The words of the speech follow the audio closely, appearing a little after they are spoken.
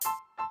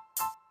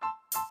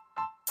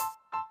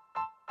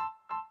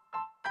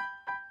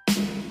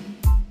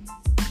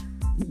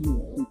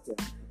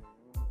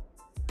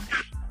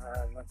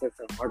It's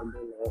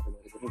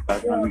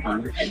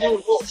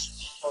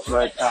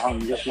but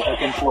just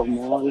looking for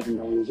more and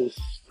all this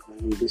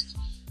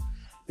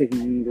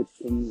thing that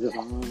comes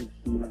around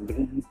in my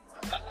brain.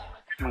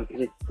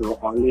 Okay, so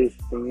all these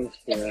things,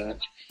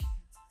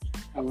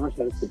 I'm not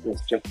sure if it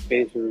was Jeff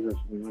Bezos or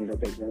someone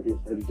that exactly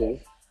said this,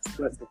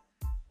 but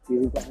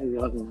you guys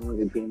all know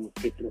the game of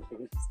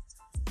Tetris,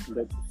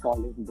 that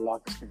falling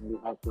blocks can be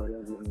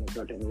uploaded in a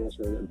certain way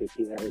so that they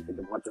clear out at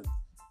the bottom.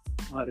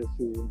 Or if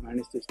you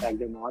manage to stack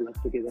them all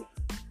up together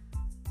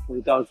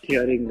without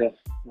clearing the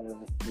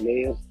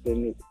layers,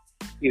 then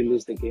you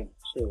lose the game.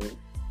 So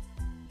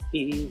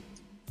he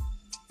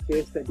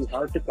says that you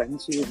have to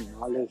consume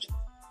knowledge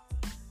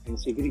and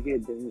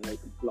segregate them like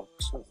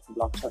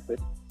blocks of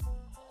it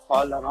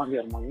all around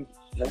your mind.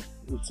 Right?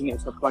 It's in your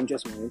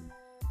subconscious mind.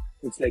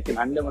 It's like an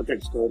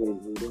unlimited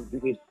storage. You don't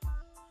need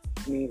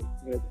any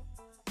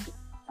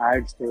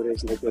add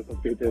storage like your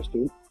computers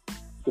do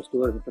to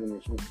store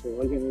information. So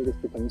all you need is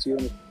to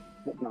consume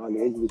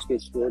knowledge which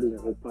gets stored in your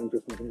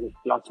subconscious mind, like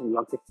blocks and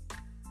blocks of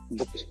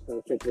books,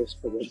 Tetris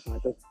for that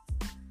matter.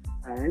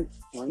 And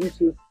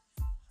once you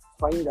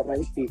find the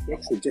right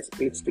pieces, it just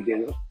fits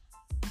together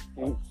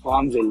and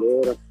forms a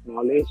layer of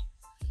knowledge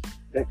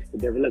that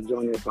develops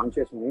on your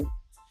conscious mind,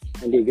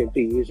 and you get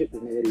to use it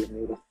whenever you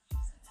need it.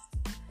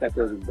 That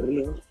was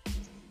brilliant.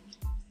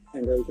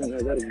 And also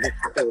another book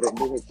that I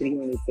read is a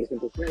 3-minute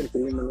presentation and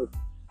 3-minute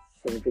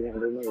something, I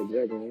don't know the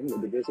exact name,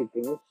 but the basic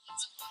thing is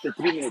the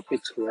 3-minute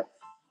pitch here.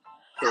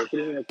 So a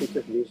 3-minute pitch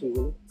is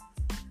basically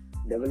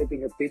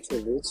developing a pitch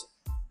in which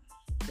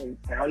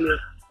all your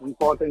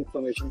important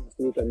information has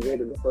to be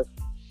conveyed in the first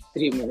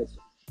 3 minutes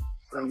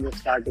from the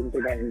starting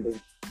to the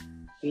ending.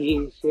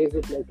 He says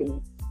it like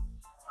in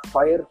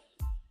fire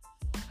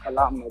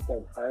alarm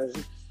method. As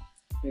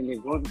when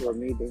you go into a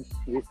meeting,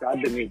 you start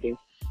the meeting,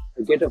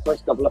 you get the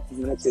first couple of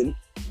minutes in,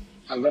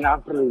 and then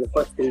after the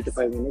first 3 to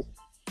 5 minutes,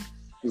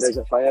 there's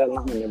a fire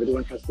alarm and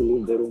everyone has to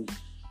leave the room.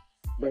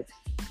 But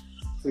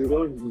you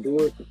don't do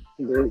it,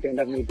 those kind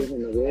of meeting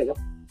in a way that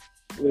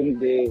when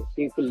the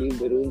people leave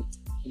the room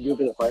due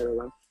to the fire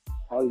alarm,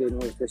 all they know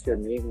is just your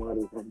name or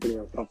the company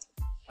you're from,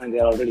 and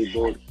they're already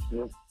bored.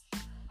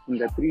 In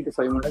the 3 to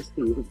 5 minutes,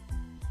 you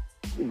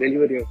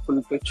deliver your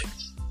full pitch,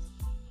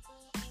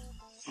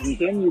 and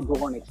then you go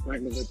on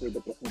expanding it with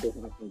the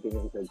presentation of something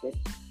else like that.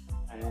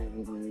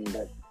 And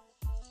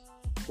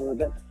so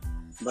that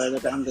by the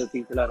time the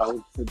people are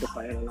out with the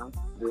fire alarm,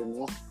 they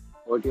know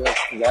what you are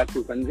there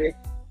to convey,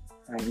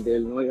 and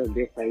they'll know your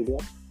best idea,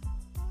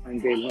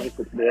 and they'll know if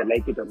they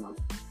like it or not.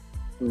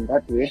 In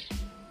that way,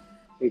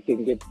 you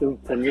can get to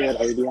convey your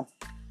idea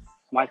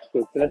much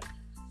quicker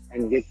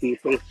and get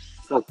people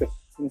focused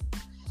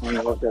on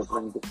what you're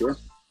trying to say.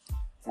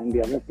 And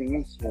the other thing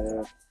is,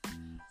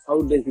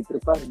 how does he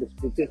prepare the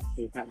speeches?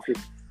 He has this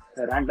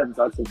random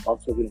thoughts and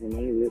pops up in his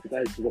mind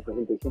related to the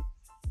presentation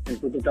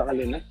and put it all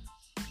in a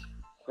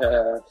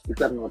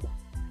sticker note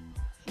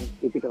and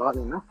stick it all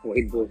in a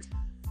whiteboard.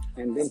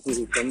 And then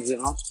he comes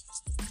down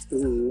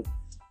to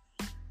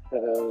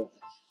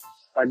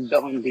cut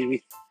down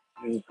these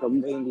and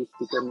combine these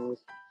sticker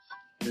notes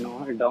and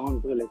all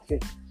down to, let's say,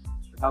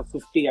 have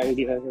 50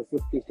 ideas or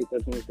 50 sticker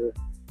notes,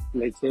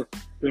 let's say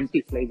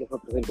 20 slides of a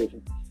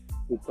presentation.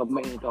 We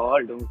combine it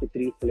all down to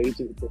 3 slides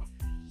with,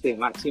 say,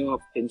 maximum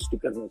of 10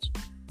 sticker notes.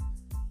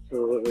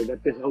 So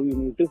that is how you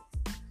need to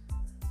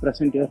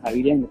present your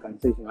idea in a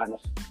concise manner.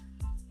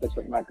 That's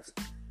what matters.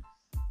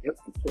 Yep.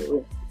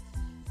 So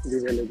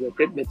these are like the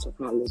tidbits of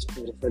knowledge.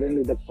 And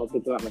suddenly that popped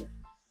into my mind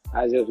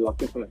as I was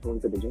walking from my home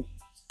to the gym,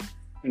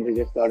 and I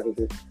just thought I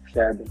would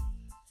share them.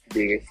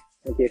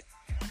 Okay.